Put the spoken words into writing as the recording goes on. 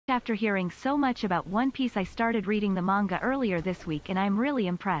After hearing so much about One Piece, I started reading the manga earlier this week and I'm really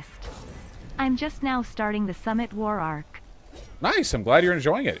impressed. I'm just now starting the Summit War arc. Nice, I'm glad you're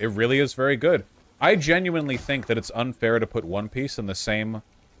enjoying it. It really is very good. I genuinely think that it's unfair to put One Piece in the same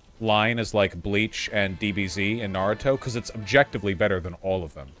line as like Bleach and DBZ and Naruto, because it's objectively better than all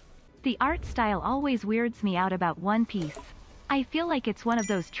of them. The art style always weirds me out about One Piece. I feel like it's one of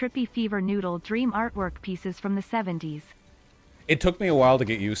those trippy fever noodle dream artwork pieces from the 70s. It took me a while to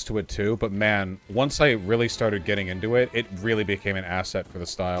get used to it too, but man, once I really started getting into it, it really became an asset for the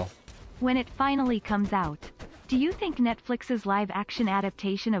style. When it finally comes out, do you think Netflix's live-action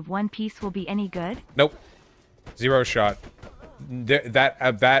adaptation of One Piece will be any good? Nope. Zero shot.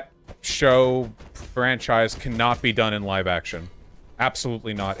 That show franchise cannot be done in live action.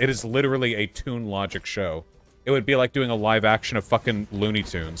 Absolutely not. It is literally a Toon Logic show. It would be like doing a live action of fucking Looney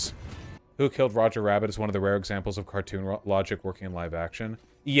Tunes. Who Killed Roger Rabbit is one of the rare examples of cartoon logic working in live action.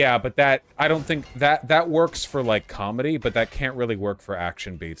 Yeah, but that, I don't think, that works for, like, comedy, but that can't really work for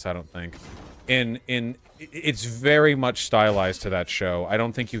action beats, I don't think. It's very much stylized to that show. I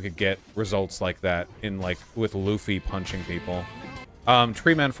don't think you could get results like that in, like, with Luffy punching people.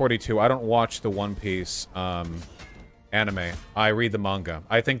 Treeman42, I don't watch the One Piece, anime. I read the manga.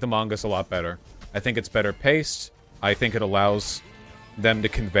 I think the manga's a lot better. I think it's better paced. I think it allows them to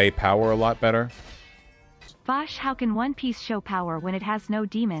convey power a lot better. Vaush, how can One Piece show power when it has no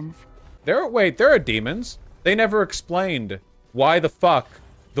demons? Wait, there are demons. They never explained why the fuck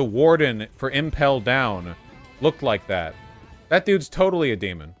the warden for Impel Down looked like that. That dude's totally a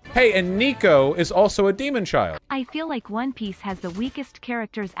demon. Hey, and Nico is also a demon child. I feel like One Piece has the weakest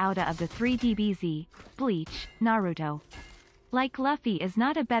characters out of the 3 DBZ, Bleach, Naruto. Like Luffy is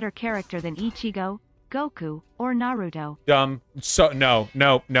not a better character than Ichigo, Goku, or Naruto. Dumb. So, no.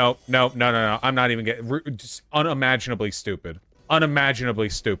 I'm not even getting... Just unimaginably stupid. Unimaginably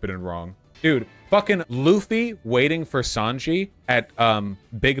stupid and wrong. Dude, fucking Luffy waiting for Sanji at,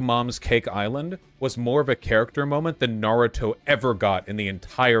 Big Mom's Cake Island was more of a character moment than Naruto ever got in the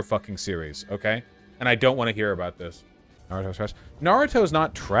entire fucking series, okay? And I don't want to hear about this. Naruto's trash. Naruto's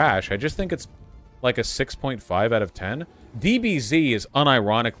not trash. I just think it's like a 6.5 out of 10. DBZ is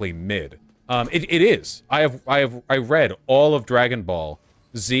unironically mid. It is. I read all of Dragon Ball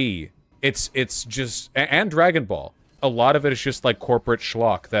Z. It's just, and Dragon Ball. A lot of it is just like corporate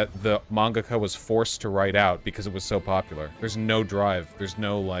schlock that the mangaka was forced to write out because it was so popular. There's no drive. There's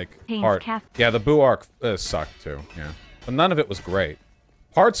no, like, heart. Yeah, the Buu arc sucked too, yeah. But none of it was great.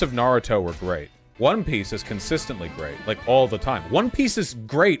 Parts of Naruto were great. One Piece is consistently great, like, all the time. One Piece is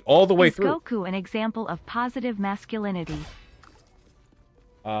great all the way through. Is Goku an example of positive masculinity?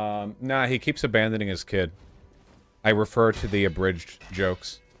 Nah, he keeps abandoning his kid. I refer to the abridged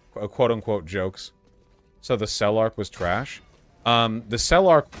jokes. Quote-unquote jokes. So the Cell arc was trash. The Cell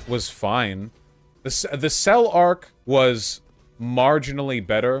arc was fine. The Cell arc was marginally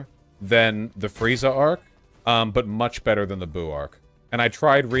better than the Frieza arc, but much better than the Buu arc. And I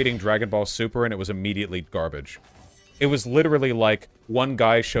tried reading Dragon Ball Super and it was immediately garbage. It was literally like, one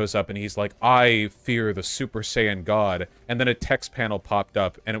guy shows up and he's like, I fear the Super Saiyan God, and then a text panel popped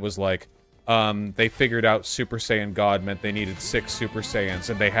up and it was like, they figured out Super Saiyan God meant they needed 6 Super Saiyans,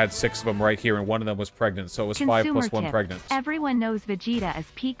 and they had 6 of them right here, and one of them was pregnant, so it was Consumer 5 plus 1 tip. pregnant. Everyone knows Vegeta as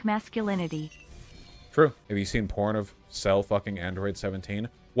peak masculinity. True. Have you seen porn of Cell fucking Android 17?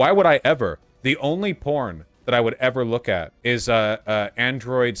 Why would I ever? The only porn that I would ever look at is,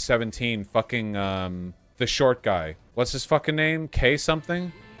 Android 17 fucking, the short guy. What's his fucking name? K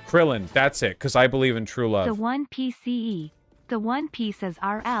something? Krillin. That's it, because I believe in true love. The One Piece CE. The One Piece is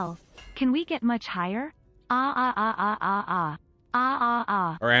RL. Can we get much higher? Or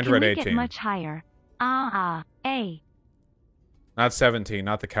Android 18. Can we get much higher? A. Not 17,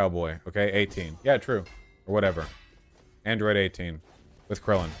 not the cowboy, okay? 18. Yeah, true. Or whatever. Android 18. With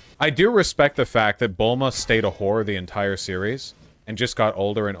Krillin. I do respect the fact that Bulma stayed a whore the entire series, and just got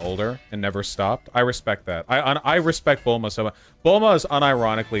older and older, and never stopped. I respect that. I respect Bulma so much. Bulma is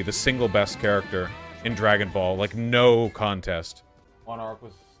unironically the single best character in Dragon Ball. Like, no contest. One arc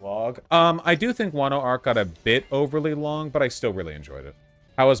was a slog. I do think Wano arc got a bit overly long, but I still really enjoyed it.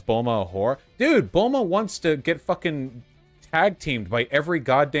 How is Bulma a whore? Dude, Bulma wants to get fucking tag teamed by every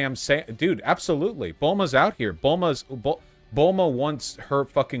goddamn dude, absolutely. Bulma's out here. Bulma wants her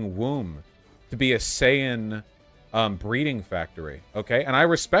fucking womb to be a Saiyan breeding factory, okay? And I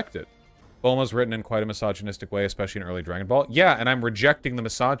respect it. Bulma's written in quite a misogynistic way, especially in early Dragon Ball. Yeah, and I'm rejecting the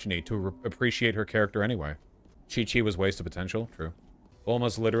misogyny to appreciate her character anyway. Chi-Chi was waste of potential, true.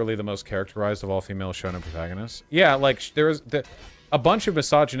 Bulma's literally the most characterized of all female shonen protagonists. Yeah, like, a bunch of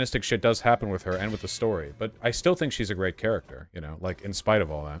misogynistic shit does happen with her and with the story, but I still think she's a great character, you know, like, in spite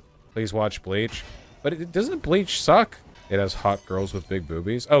of all that. Please watch Bleach. But doesn't Bleach suck? It has hot girls with big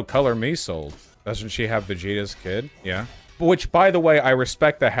boobies. Oh, Color Me sold. Doesn't she have Vegeta's kid? Yeah. Which, by the way, I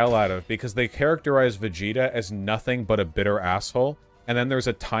respect the hell out of, because they characterize Vegeta as nothing but a bitter asshole, and then there's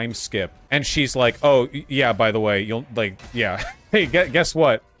a time skip, and she's like, oh, yeah, by the way, you'll, like, yeah. Hey, guess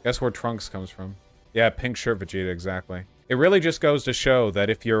what? Guess where Trunks comes from? Yeah, pink shirt Vegeta, exactly. It really just goes to show that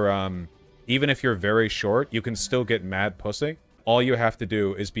if you're, even if you're very short, you can still get mad pussy. All you have to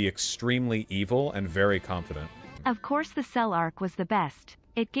do is be extremely evil and very confident. Of course the Cell arc was the best.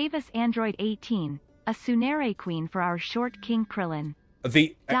 It gave us Android 18, a Tsunere queen for our short King Krillin.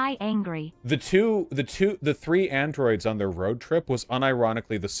 Die angry. The three androids on their road trip was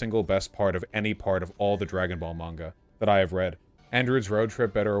unironically the single best part of any part of all the Dragon Ball manga that I have read. Android's road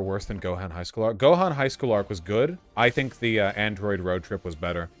trip better or worse than Gohan High School arc? Gohan High School arc was good. I think the Android road trip was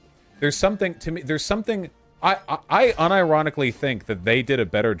better. There's something, to me, there's something... I unironically think that they did a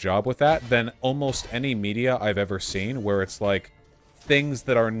better job with that than almost any media I've ever seen, where it's like, things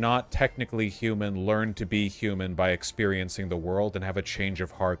that are not technically human learn to be human by experiencing the world and have a change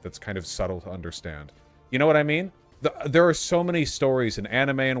of heart that's kind of subtle to understand. You know what I mean? There are so many stories in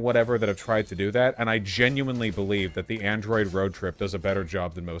anime and whatever that have tried to do that, and I genuinely believe that the Android road trip does a better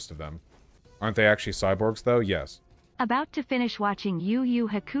job than most of them. Aren't they actually cyborgs, though? Yes. About to finish watching Yu Yu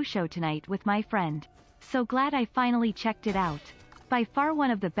Hakusho tonight with my friend. So glad I finally checked it out. By far one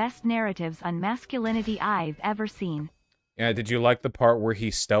of the best narratives on masculinity I've ever seen. Yeah, did you like the part where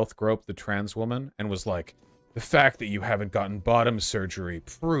he stealth groped the trans woman and was like, the fact that you haven't gotten bottom surgery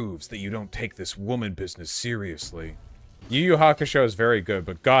proves that you don't take this woman business seriously. Yu Yu Hakusho is very good,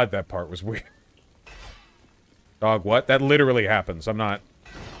 but God, that part was weird. Dog, what? That literally happens. I'm not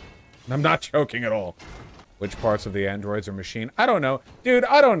joking at all. Which parts of the androids are machine? I don't know. Dude,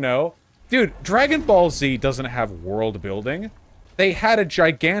 I don't know. Dude, Dragon Ball Z doesn't have world building. They had a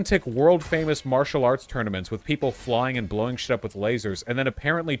gigantic world-famous martial arts tournaments with people flying and blowing shit up with lasers, and then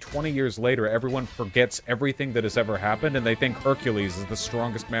apparently 20 years later, everyone forgets everything that has ever happened, and they think Hercules is the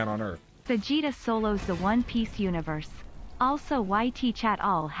strongest man on Earth. Vegeta solos the One Piece universe. Also, YT Chat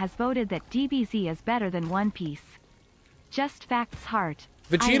All has voted that DBZ is better than One Piece. Just facts, heart.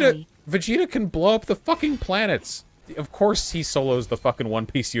 Vegeta can blow up the fucking planets. Of course he solos the fucking One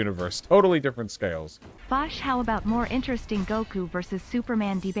Piece universe. Totally different scales. Vaush, how about more interesting Goku versus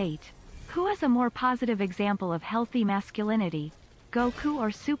Superman debate? Who has a more positive example of healthy masculinity? Goku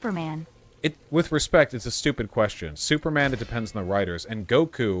or Superman? With respect, it's a stupid question. Superman, it depends on the writers, and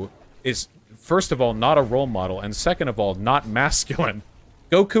Goku is, first of all, not a role model, and second of all, not masculine.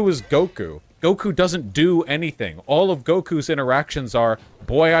 Goku is Goku. Goku doesn't do anything. All of Goku's interactions are,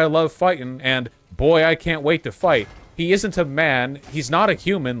 boy, I love fighting, and boy, I can't wait to fight. He isn't a man. He's not a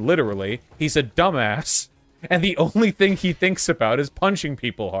human, literally. He's a dumbass. And the only thing he thinks about is punching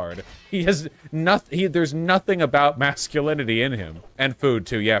people hard. He has nothing. There's nothing about masculinity in him. And food,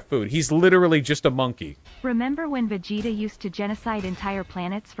 too. Yeah, food. He's literally just a monkey. Remember when Vegeta used to genocide entire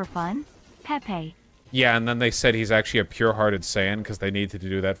planets for fun? Pepe. Yeah, and then they said he's actually a pure-hearted Saiyan because they needed to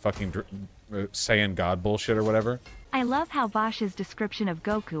do that fucking Saiyan God bullshit or whatever. I love how Vaush's description of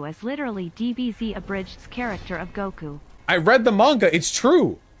Goku is literally DBZ Abridged's character of Goku. I read the manga, it's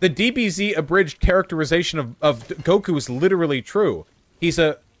true! The DBZ Abridged characterization of Goku is literally true. He's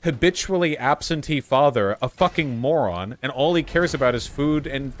a habitually absentee father, a fucking moron, and all he cares about is food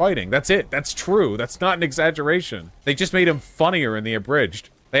and fighting. That's it. That's true. That's not an exaggeration. They just made him funnier in the Abridged.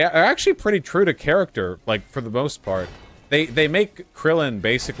 They are actually pretty true to character, like, for the most part. They make Krillin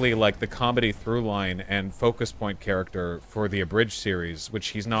basically like the comedy through line and focus point character for the Abridged series, which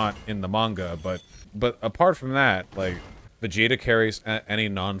he's not in the manga, but apart from that, like, Vegeta carries any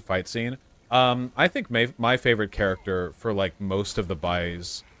non-fight scene. I think my favorite character for, like, most of the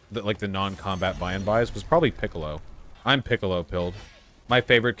buys, like the non-combat buy and buys, was probably Piccolo. I'm Piccolo-pilled. My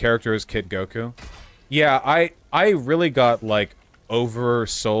favorite character is Kid Goku. Yeah, I really got, like,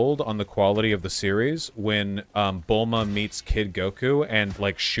 oversold on the quality of the series when Bulma meets Kid Goku and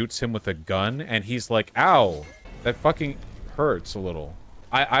like shoots him with a gun and he's like, ow, that fucking hurts a little.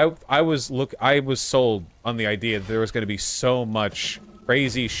 I was sold on the idea that there was going to be so much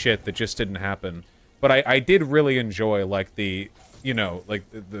crazy shit that just didn't happen, but I did really enjoy like the, you know, like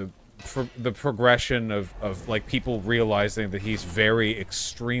the progression of like people realizing that he's very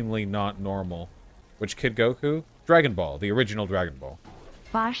extremely not normal. Which Kid Goku? Dragon Ball, the original Dragon Ball.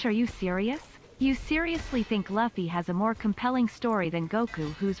 Vaush, are you serious? You seriously think Luffy has a more compelling story than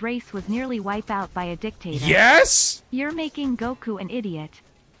Goku, whose race was nearly wiped out by a dictator? Yes! You're making Goku an idiot.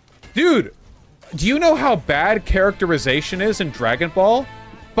 Dude, Do you know how bad characterization is in Dragon Ball?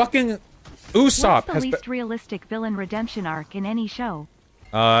 Fucking Usopp What's the least realistic villain redemption arc in any show?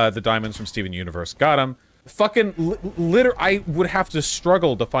 The diamonds from Steven Universe. Got him. Fucking I would have to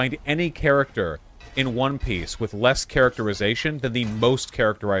struggle to find any character in One Piece with less characterization than the most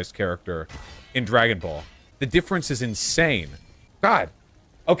characterized character in Dragon Ball. The difference is insane. God.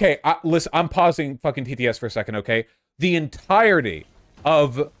 Okay, listen, I'm pausing fucking TTS for a second, okay? The entirety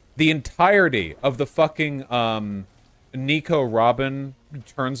of the fucking, Nico Robin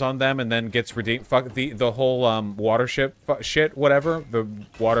turns on them and then gets redeemed. Fuck, the whole, watership shit, whatever. The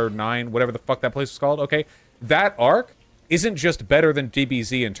Water 9, whatever the fuck that place is called, okay? That arc isn't just better than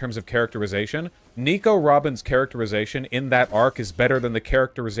DBZ in terms of characterization. Nico Robin's characterization in that arc is better than the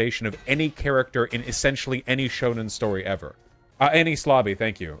characterization of any character in essentially any shonen story ever. Ines Lobby,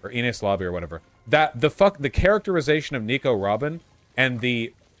 thank you. Or Ines Lobby or whatever. The characterization of Nico Robin and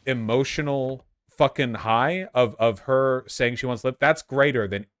the emotional fucking high of her saying she wants to live, that's greater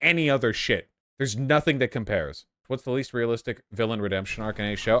than any other shit. There's nothing that compares. What's the least realistic villain redemption arc in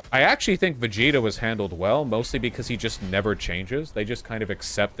any show? I actually think Vegeta was handled well, mostly because he just never changes. They just kind of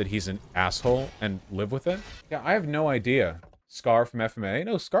accept that he's an asshole and live with it. Yeah, I have no idea. Scar from FMA?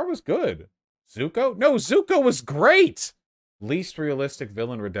 No, Scar was good. Zuko? No, Zuko was great! Least realistic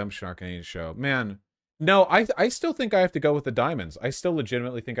villain redemption arc in any show. Man, no, I still think I have to go with the diamonds. I still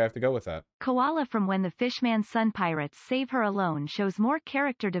legitimately think I have to go with that. Koala from When the Fishman Sun Pirates Save Her Alone shows more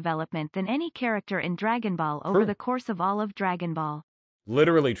character development than any character in Dragon Ball over the course of all of Dragon Ball.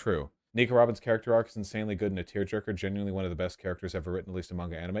 Literally true. Nico Robin's character arc is insanely good and a tearjerker. Genuinely one of the best characters ever written, at least in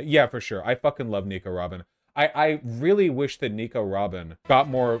manga anime. Yeah, for sure. I fucking love Nico Robin. I really wish that Nico Robin got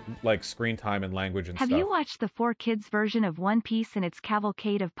more, like, screen time and language and stuff. Have you watched the 4Kids version of One Piece and its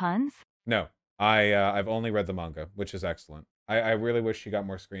cavalcade of puns? No. I've only read the manga, which is excellent. I really wish she got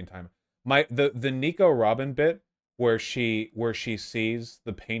more screen time. The Nico Robin bit where she sees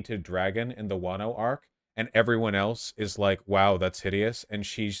the painted dragon in the Wano arc and everyone else is like, wow, that's hideous, and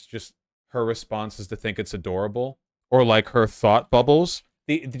she's just, her response is to think it's adorable, or like her thought bubbles.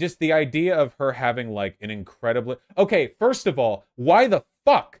 Just the idea of her having like an incredibly... Okay, first of all, why the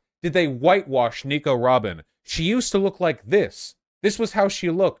fuck did they whitewash Nico Robin? She used to look like this. This was how she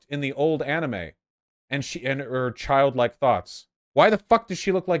looked in the old anime. And her childlike thoughts. Why the fuck does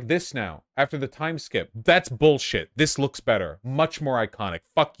she look like this now, after the time skip? That's bullshit. This looks better. Much more iconic.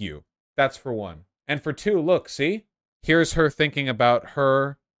 Fuck you. That's for one. And for two, look, see? Here's her thinking about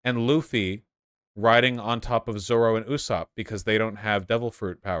her and Luffy riding on top of Zoro and Usopp because they don't have devil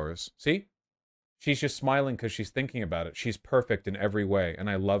fruit powers. See? She's just smiling because she's thinking about it. She's perfect in every way, and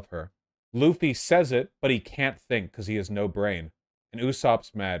I love her. Luffy says it, but he can't think because he has no brain. And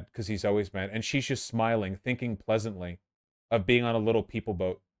Usopp's mad because he's always mad. And she's just smiling, thinking pleasantly of being on a little people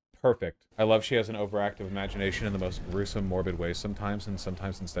boat. Perfect. I love she has an overactive imagination in the most gruesome, morbid ways sometimes, and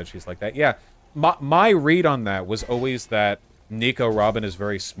sometimes instead she's like that. Yeah, my read on that was always that Nico Robin is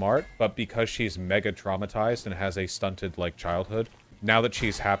very smart, but because she's mega traumatized and has a stunted, like, childhood, now that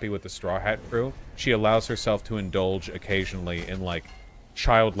she's happy with the Straw Hat crew, she allows herself to indulge occasionally in, like,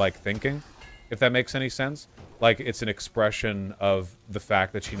 childlike thinking, if that makes any sense. Like, it's an expression of the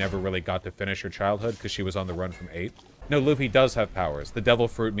fact that she never really got to finish her childhood because she was on the run from 8. No, Luffy does have powers. The devil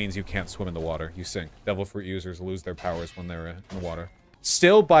fruit means you can't swim in the water. You sink. Devil fruit users lose their powers when they're in the water.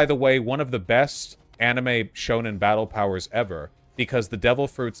 Still, by the way, one of the best anime shonen battle powers ever, because the devil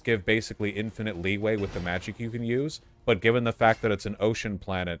fruits give basically infinite leeway with the magic you can use, but given the fact that it's an ocean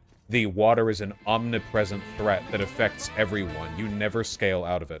planet, the water is an omnipresent threat that affects everyone. You never scale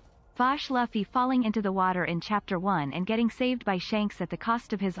out of it. Vaush Luffy falling into the water in Chapter 1 and getting saved by Shanks at the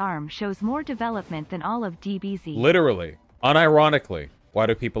cost of his arm shows more development than all of DBZ. Literally. Unironically. Why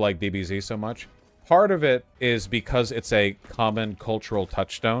do people like DBZ so much? Part of it is because it's a common cultural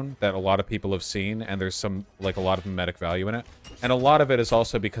touchstone that a lot of people have seen, and there's some, like, a lot of mimetic value in it. And a lot of it is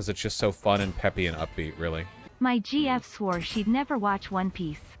also because it's just so fun and peppy and upbeat, really. My GF swore she'd never watch One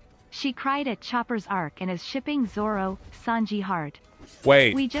Piece. She cried at Chopper's arc and is shipping Zoro, Sanji hard.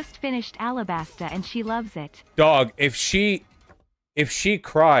 Wait. We just finished Alabasta and she loves it. Dog, if she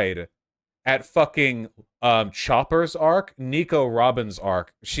cried at fucking Chopper's arc, Nico Robin's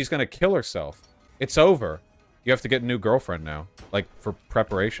arc, she's gonna kill herself. It's over. You have to get a new girlfriend now. Like, for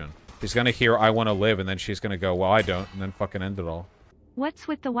preparation. She's gonna hear I wanna live, and then she's gonna go, well, I don't, and then fucking end it all. What's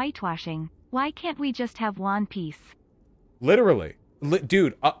with the whitewashing? Why can't we just have One Piece? Literally.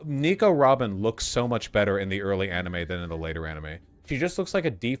 Dude, Nico Robin looks so much better in the early anime than in the later anime. She just looks like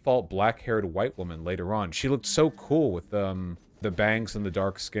a default black-haired white woman later on. She looked so cool with the bangs and the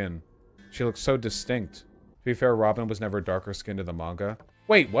dark skin. She looked so distinct. To be fair, Robin was never darker skinned in the manga.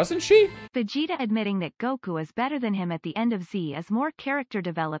 Wait, wasn't she? Vegeta admitting that Goku is better than him at the end of Z is more character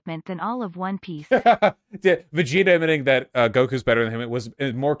development than all of One Piece. Yeah, Vegeta admitting that Goku's better than him, it was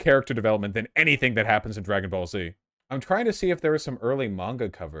more character development than anything that happens in Dragon Ball Z. I'm trying to see if there were some early manga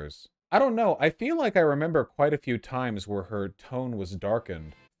covers. I don't know. I feel like I remember quite a few times where her tone was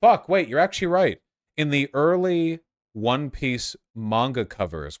darkened. Fuck, wait, you're actually right. In the early One Piece manga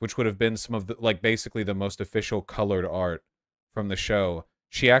covers, which would have been some of the, like, basically the most official colored art from the show,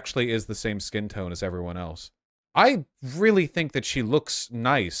 she actually is the same skin tone as everyone else. I really think that she looks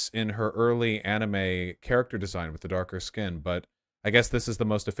nice in her early anime character design with the darker skin, but I guess this is the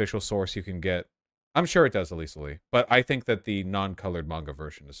most official source you can get. I'm sure it does, Elisa, but I think that the non-colored manga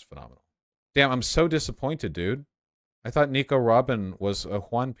version is phenomenal. Damn, I'm so disappointed, dude. I thought Nico Robin was a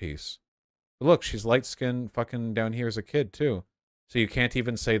One Piece. But look, she's light-skinned fucking down here as a kid, too. So you can't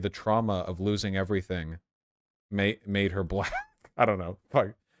even say the trauma of losing everything made her black. I don't know. Fuck.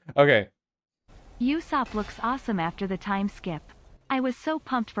 Okay. Usopp looks awesome after the time skip. I was so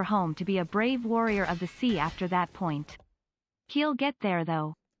pumped for Home to be a brave warrior of the sea after that point. He'll get there,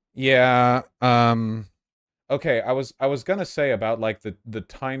 though. Yeah, okay, I was gonna say about, like, the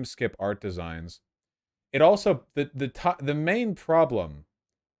time skip art designs. It also, the main problem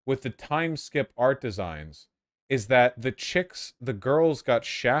with the time skip art designs is that the girls got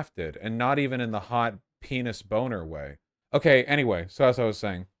shafted, and not even in the hot penis boner way. Okay, anyway, so as I was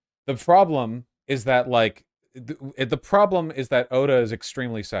saying, the problem is that, like, the problem is that Oda is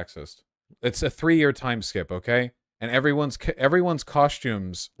extremely sexist. It's a 3-year time skip, okay? And everyone's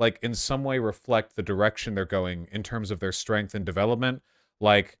costumes, like, in some way reflect the direction they're going in terms of their strength and development.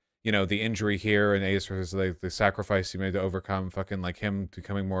 Like, you know, the injury here, and Ace was like the sacrifice he made to overcome, fucking, like, him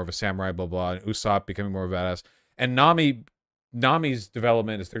becoming more of a samurai, blah blah, and Usopp becoming more of a badass. And Nami's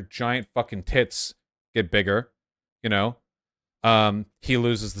development is their giant fucking tits get bigger, you know. He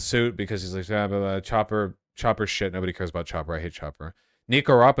loses the suit because he's like, blah, blah, blah. Chopper's shit. Nobody cares about Chopper. I hate Chopper.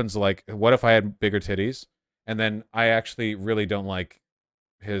 Nico Robin's like, what if I had bigger titties? And then I actually really don't like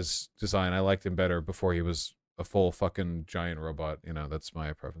his design. I liked him better before he was a full fucking giant robot. You know, that's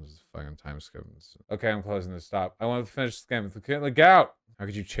my preference. Fucking time skip. Okay, I'm closing this. Stop. I want to finish this game. Get out! How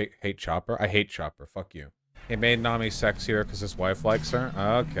could you hate Chopper? I hate Chopper. Fuck you. He made Nami sexier because his wife likes her?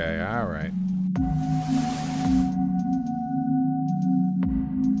 Okay, alright.